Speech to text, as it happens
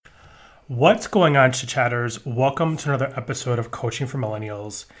What's going on, Chit-Chatters? Welcome to another episode of Coaching for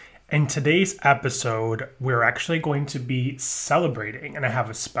Millennials. In today's episode, we're actually going to be celebrating, and I have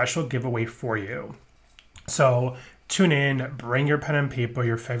a special giveaway for you. So tune in, bring your pen and paper,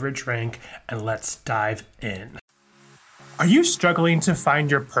 your favorite drink, and let's dive in. Are you struggling to find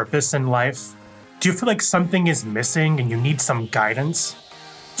your purpose in life? Do you feel like something is missing and you need some guidance?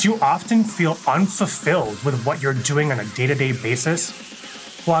 Do you often feel unfulfilled with what you're doing on a day-to-day basis?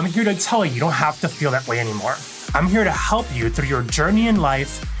 Well, I'm here to tell you don't have to feel that way anymore. I'm here to help you through your journey in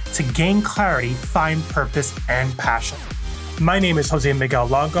life to gain clarity, find purpose, and passion. My name is Jose Miguel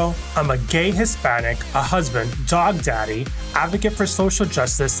Longo. I'm a gay Hispanic, a husband, dog daddy, advocate for social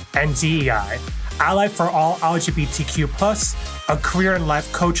justice and DEI, ally for all LGBTQ+, a career and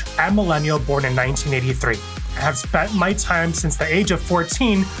life coach and millennial born in 1983. I have spent my time since the age of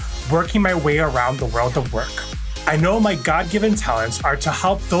 14 working my way around the world of work. I know my God-given talents are to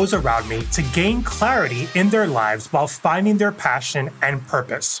help those around me to gain clarity in their lives while finding their passion and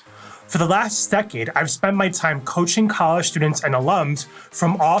purpose. For the last decade, I've spent my time coaching college students and alums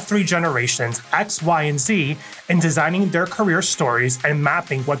from all three generations, X, Y, and Z, in designing their career stories and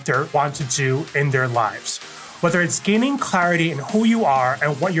mapping what they want to do in their lives. Whether it's gaining clarity in who you are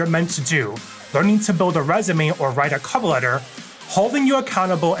and what you're meant to do, learning to build a resume or write a cover letter, holding you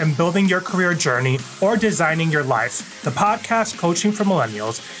accountable and building your career journey, or designing your life, the podcast Coaching for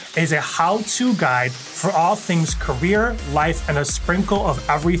Millennials is a how-to guide for all things career, life, and a sprinkle of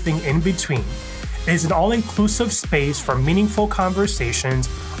everything in between. It is an all-inclusive space for meaningful conversations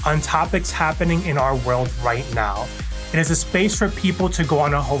on topics happening in our world right now. It is a space for people to go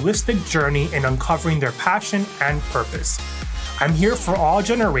on a holistic journey in uncovering their passion and purpose. I'm here for all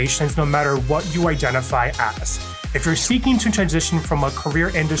generations, no matter what you identify as. If you're seeking to transition from a career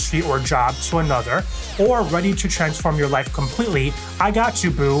industry or job to another, or ready to transform your life completely, I got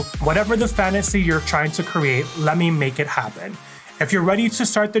you, boo. Whatever the fantasy you're trying to create, let me make it happen. If you're ready to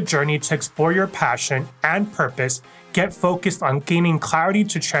start the journey to explore your passion and purpose, get focused on gaining clarity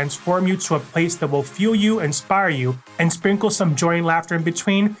to transform you to a place that will fuel you, inspire you, and sprinkle some joy and laughter in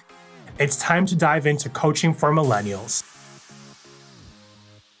between, it's time to dive into Coaching for Millennials.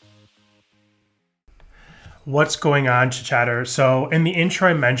 What's going on, Chit-Chatter? So in the intro,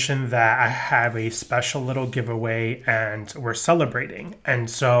 I mentioned that I have a special little giveaway and we're celebrating. And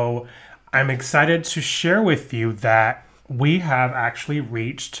so I'm excited to share with you that we have actually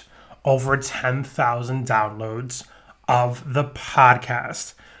reached over 10,000 downloads of the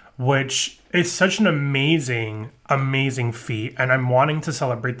podcast, which is such an amazing, amazing feat. And I'm wanting to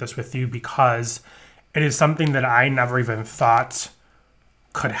celebrate this with you because it is something that I never even thought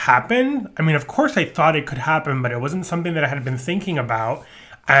could happen. I mean, of course I thought it could happen, but it wasn't something that I had been thinking about.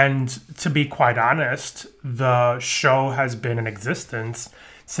 And to be quite honest, the show has been in existence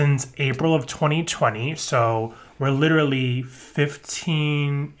since April of 2020. So we're literally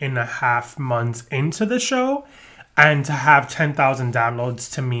 15 and a half months into the show. And to have 10,000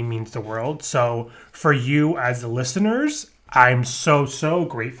 downloads to me means the world. So for you as the listeners, I'm so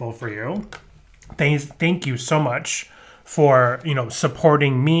grateful for you. Thank you so much for,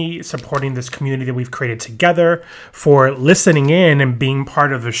 supporting me, supporting this community that we've created together, for listening in and being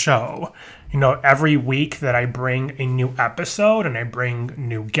part of the show. Every week that I bring a new episode and I bring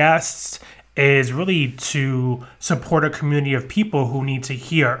new guests is really to support a community of people who need to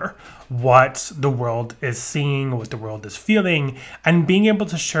hear what the world is seeing, what the world is feeling, and being able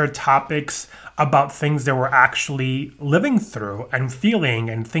to share topics about things that we're actually living through and feeling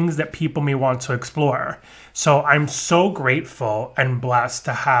and things that people may want to explore. So I'm so grateful and blessed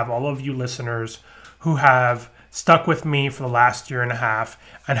to have all of you listeners who have stuck with me for the last year and a half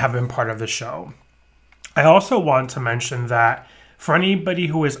and have been part of the show. I also want to mention that for anybody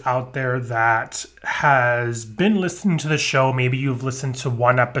who is out there that has been listening to the show, maybe you've listened to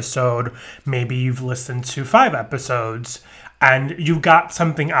one episode, maybe you've listened to 5 episodes, and you got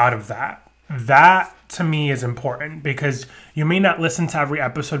something out of that. That to me is important because you may not listen to every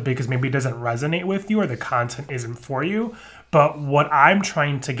episode because maybe it doesn't resonate with you or the content isn't for you. But what I'm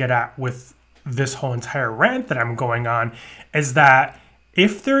trying to get at with this whole entire rant that I'm going on is that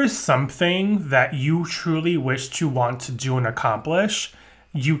if there is something that you truly wish to want to do and accomplish,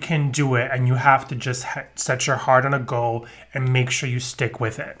 you can do it, and you have to just set your heart on a goal and make sure you stick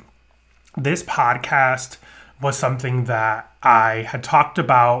with it. This podcast was something that I had talked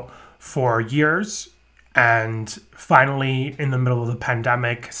about for years, and finally in the middle of the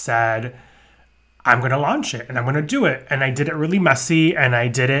pandemic said, I'm going to launch it and I'm going to do it. And I did it really messy, and I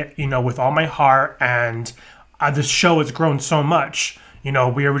did it, with all my heart, and the show has grown so much.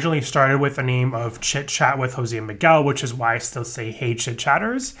 We originally started with the name of Chit Chat with Jose and Miguel, which is why I still say Hey Chit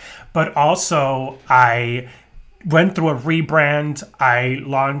Chatters. But also, I went through a rebrand. I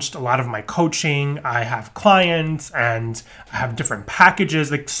launched a lot of my coaching. I have clients and I have different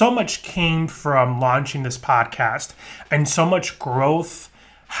packages. Like, so much came from launching this podcast, and so much growth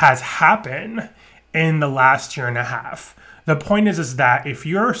has happened in the last year and a half. The point is that if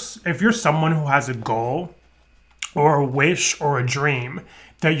you're someone who has a goal or a wish or a dream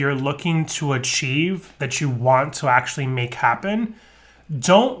that you're looking to achieve, that you want to actually make happen,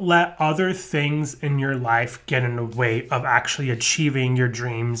 don't let other things in your life get in the way of actually achieving your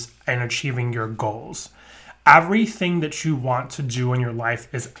dreams and achieving your goals. Everything that you want to do in your life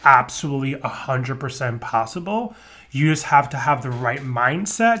is absolutely 100% possible. You just have to have the right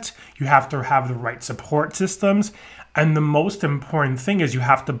mindset. You have to have the right support systems. And the most important thing is you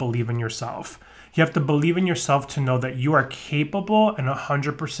have to believe in yourself. You have to believe in yourself to know that you are capable and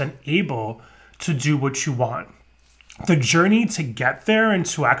 100% able to do what you want. The journey to get there and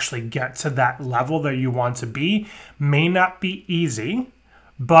to actually get to that level that you want to be may not be easy,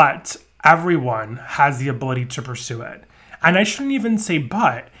 but everyone has the ability to pursue it. And I shouldn't even say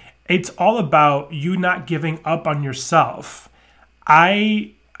but. It's all about you not giving up on yourself.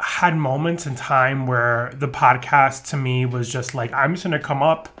 I had moments in time where the podcast to me was just like, I'm just going to come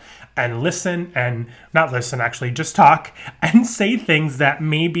up and listen, and not listen, actually, just talk and say things that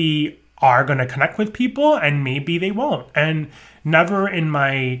maybe are going to connect with people and maybe they won't. And never in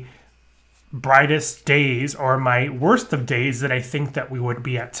my brightest days or my worst of days that I think that we would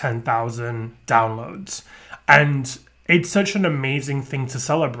be at 10,000 downloads. And it's such an amazing thing to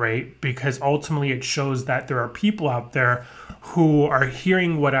celebrate, because ultimately it shows that there are people out there who are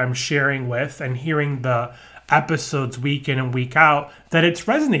hearing what I'm sharing with and hearing the episodes week in and week out, that it's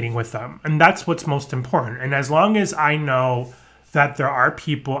resonating with them. And that's what's most important. And as long as I know that there are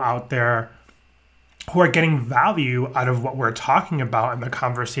people out there who are getting value out of what we're talking about and the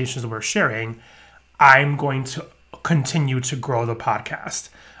conversations that we're sharing, I'm going to continue to grow the podcast.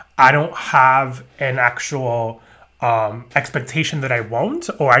 I don't have an actual expectation that I won't,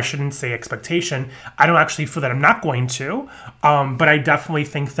 or I shouldn't say expectation. I don't actually feel that I'm not going to, but I definitely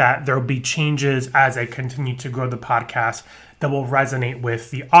think that there will be changes as I continue to grow the podcast that will resonate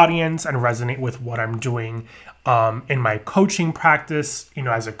with the audience and resonate with what I'm doing in my coaching practice,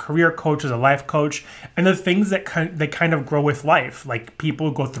 as a career coach, as a life coach, and the things that kind of grow with life. Like,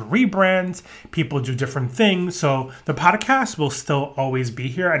 people go through rebrands, people do different things. So the podcast will still always be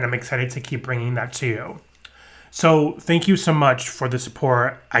here, and I'm excited to keep bringing that to you. So thank you so much for the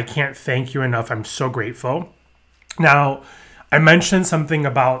support. I can't thank you enough. I'm so grateful. Now, I mentioned something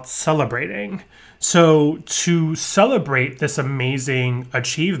about celebrating. So to celebrate this amazing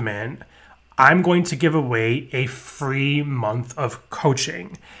achievement, I'm going to give away a free month of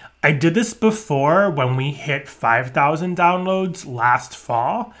coaching. I did this before when we hit 5,000 downloads last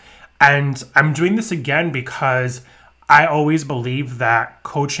fall, and I'm doing this again because I always believe that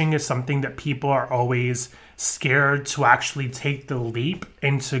coaching is something that people are always scared to actually take the leap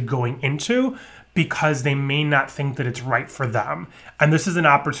into going into, because they may not think that it's right for them. And this is an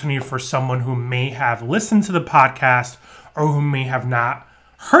opportunity for someone who may have listened to the podcast or who may have not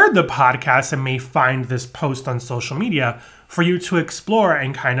heard the podcast and may find this post on social media, for you to explore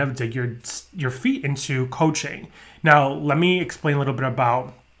and kind of dig your feet into coaching. Now, let me explain a little bit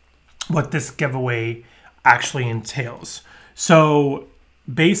about what this giveaway actually entails. So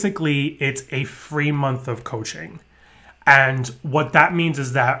basically, it's a free month of coaching. And what that means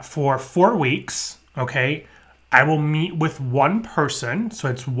is that for 4 weeks, okay, I will meet with one person. So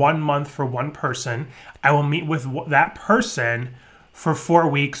it's 1 month for one person. I will meet with that person for 4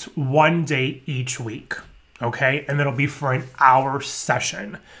 weeks, 1 day each week, okay? And it'll be for an hour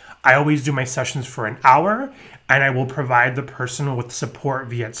session. I always do my sessions for an hour, and I will provide the person with support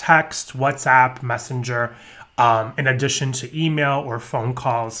via text, WhatsApp, Messenger, in addition to email or phone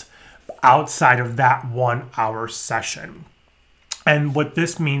calls outside of that 1 hour session. And what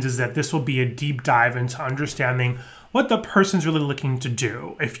this means is that this will be a deep dive into understanding what the person's really looking to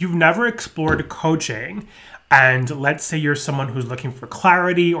do. If you've never explored coaching, and let's say you're someone who's looking for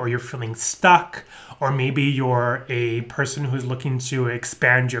clarity, or you're feeling stuck, or maybe you're a person who's looking to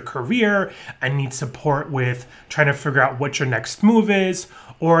expand your career and need support with trying to figure out what your next move is,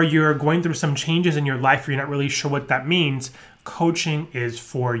 or you're going through some changes in your life, you're not really sure what that means, coaching is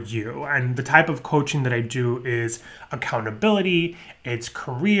for you. And the type of coaching that I do is accountability, it's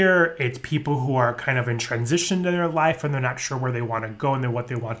career, it's people who are kind of in transition in their life and they're not sure where they want to go and then what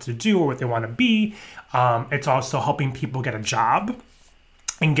they want to do or what they want to be. It's also helping people get a job.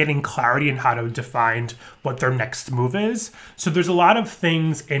 and getting clarity in how to define what their next move is. So there's a lot of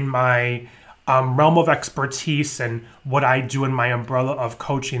things in my realm of expertise and what I do in my umbrella of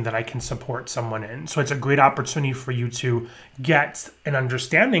coaching that I can support someone in. So it's a great opportunity for you to get an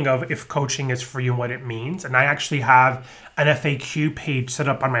understanding of if coaching is for you and what it means. And I actually have an FAQ page set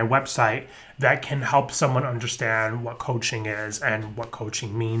up on my website that can help someone understand what coaching is and what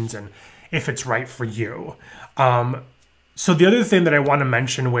coaching means and if it's right for you. So the other thing that I want to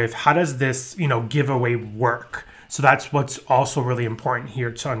mention with how does this, giveaway work? So that's what's also really important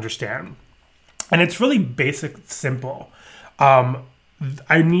here to understand. And it's really basic, simple.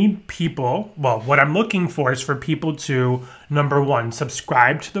 I need people, what I'm looking for is for people to, number one,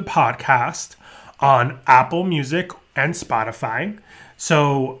 subscribe to the podcast on Apple Music and Spotify.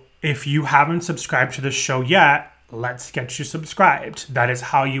 So if you haven't subscribed to the show yet, let's get you subscribed. That is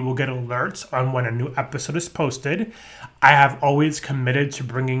how you will get alerts on when a new episode is posted. I have always committed to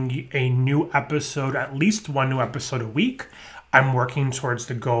bringing a new episode, at least one new episode a week. I'm working towards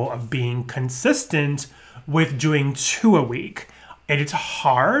the goal of being consistent with doing 2 a week. It is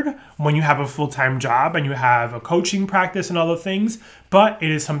hard when you have a full-time job and you have a coaching practice and all the things, but it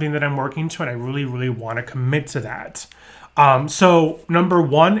is something that I'm working to, and I really, really want to commit to that. So number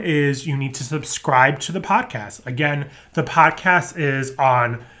one is you need to subscribe to the podcast. Again, the podcast is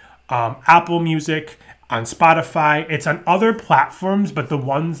on Apple Music, on Spotify. It's on other platforms, but the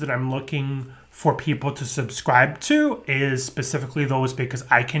ones that I'm looking for people to subscribe to is specifically those because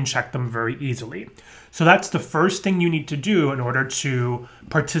I can check them very easily. So that's the first thing you need to do in order to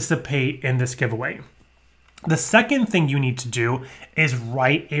participate in this giveaway. The second thing you need to do is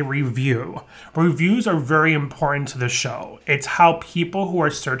write a review. Reviews are very important to the show. It's how people who are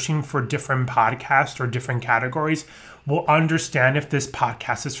searching for different podcasts or different categories will understand if this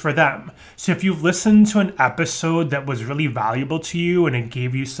podcast is for them. So if you've listened to an episode that was really valuable to you and it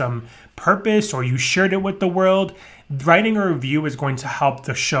gave you some purpose or you shared it with the world, writing a review is going to help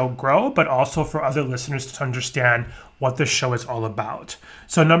the show grow, but also for other listeners to understand what the show is all about.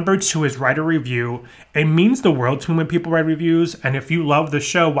 So number 2 is write a review. It means the world to me when people write reviews, and if you love the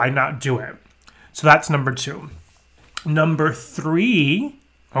show, why not do it? So that's number 2. Number 3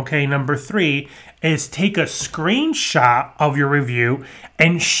 is take a screenshot of your review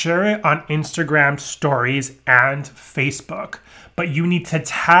and share it on Instagram stories and Facebook. But you need to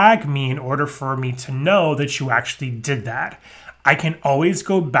tag me in order for me to know that you actually did that. I can always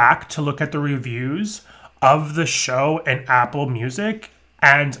go back to look at the reviews of the show in Apple Music,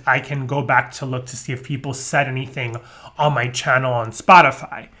 and I can go back to look to see if people said anything on my channel on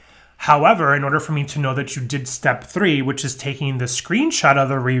Spotify. However, in order for me to know that you did step 3, which is taking the screenshot of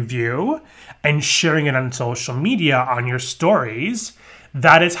the review and sharing it on social media on your stories,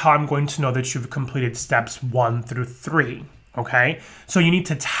 that is how I'm going to know that you've completed steps 1 through 3. Okay, so you need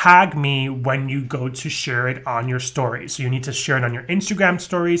to tag me when you go to share it on your stories. So you need to share it on your Instagram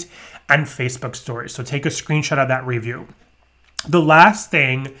stories and Facebook stories. So take a screenshot of that review. The last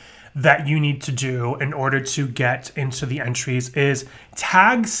thing that you need to do in order to get into the entries is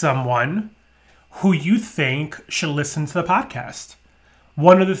tag someone who you think should listen to the podcast.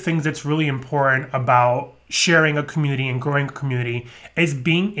 One of the things that's really important about sharing a community and growing a community is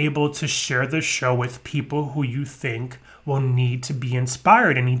being able to share the show with people who you think will need to be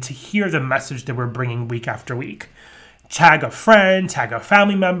inspired and need to hear the message that we're bringing week after week. Tag a friend, tag a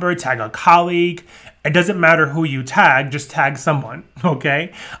family member, tag a colleague. It doesn't matter who you tag, just tag someone,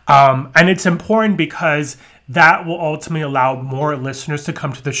 okay? And it's important because that will ultimately allow more listeners to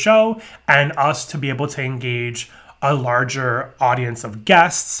come to the show and us to be able to engage a larger audience of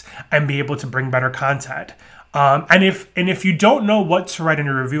guests and be able to bring better content. And if you don't know what to write in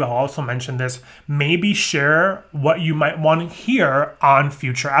your review, I'll also mention this, maybe share what you might want to hear on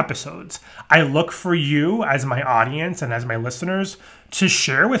future episodes. I look for you as my audience and as my listeners to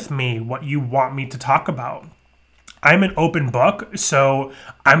share with me what you want me to talk about. I'm an open book, so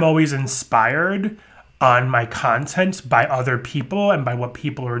I'm always inspired on my content by other people and by what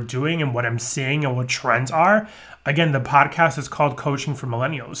people are doing and what I'm seeing and what trends are. Again, the podcast is called Coaching for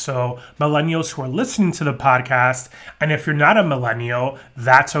Millennials. So millennials who are listening to the podcast, and if you're not a millennial,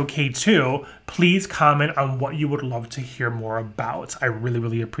 that's okay too. Please comment on what you would love to hear more about. I really,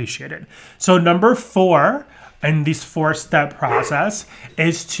 really appreciate it. So number 4 in this 4-step process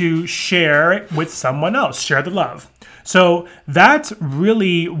is to share it with someone else. Share the love. So that's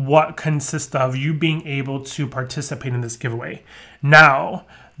really what consists of you being able to participate in this giveaway. Now,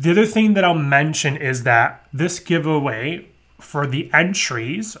 the other thing that I'll mention is that this giveaway for the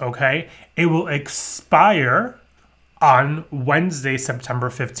entries, okay, it will expire on Wednesday, September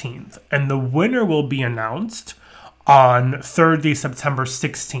 15th. And the winner will be announced on Thursday, September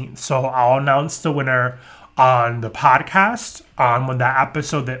 16th. So I'll announce the winner on the podcast on when that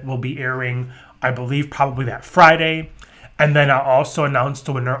episode that will be airing, I believe probably that Friday. And then I'll also announce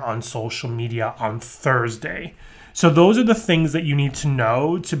the winner on social media on Thursday. So those are the things that you need to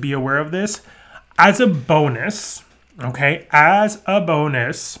know to be aware of this. As a bonus,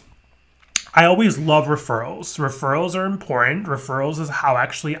 I always love referrals. Referrals are important. Referrals is how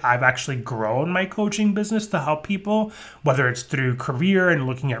I've grown my coaching business to help people, whether it's through career and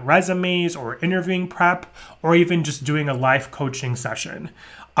looking at resumes or interviewing prep, or even just doing a live coaching session.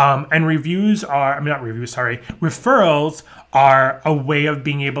 And referrals are a way of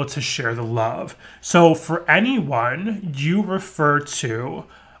being able to share the love. So for anyone you refer to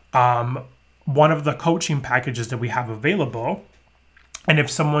one of the coaching packages that we have available, and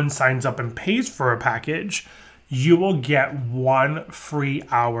if someone signs up and pays for a package, you will get 1 free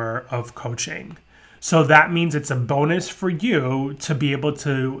hour of coaching. So that means it's a bonus for you to be able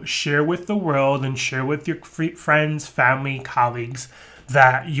to share with the world and share with your friends, family, colleagues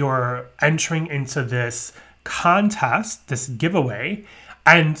that you're entering into this contest, this giveaway,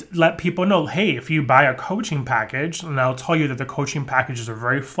 and let people know, hey, if you buy a coaching package, and I'll tell you that the coaching packages are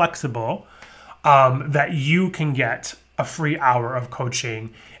very flexible, that you can get a free hour of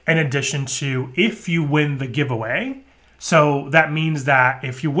coaching in addition to if you win the giveaway. So that means that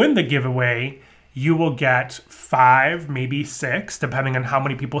if you win the giveaway, you will get 5, maybe 6, depending on how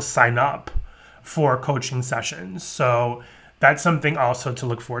many people sign up for coaching sessions. So that's something also to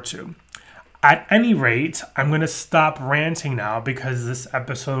look forward to. At any rate, I'm going to stop ranting now because this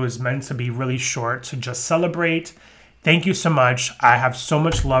episode is meant to be really short to just celebrate. Thank you so much. I have so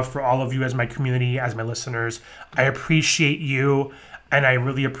much love for all of you as my community, as my listeners. I appreciate you, and I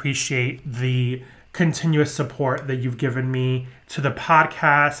really appreciate the continuous support that you've given me to the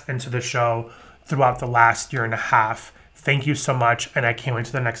podcast and to the show throughout the last year and a half. Thank you so much, and I can't wait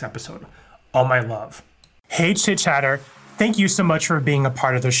to the next episode. All my love. Hey, Chit Chatter. Thank you so much for being a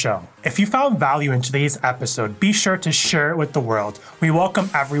part of the show. If you found value in today's episode, be sure to share it with the world. We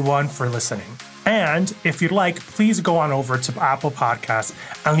welcome everyone for listening. And if you'd like, please go on over to Apple Podcasts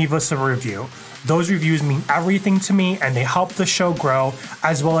and leave us a review. Those reviews mean everything to me, and they help the show grow,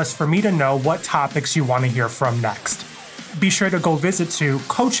 as well as for me to know what topics you want to hear from next. Be sure to go visit to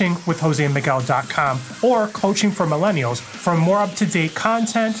coachingwithjosemiguel.com or Coaching for Millennials for more up-to-date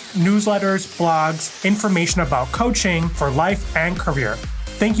content, newsletters, blogs, information about coaching for life and career.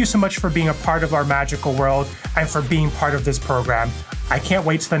 Thank you so much for being a part of our magical world and for being part of this program. I can't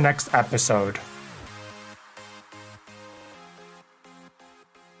wait to the next episode.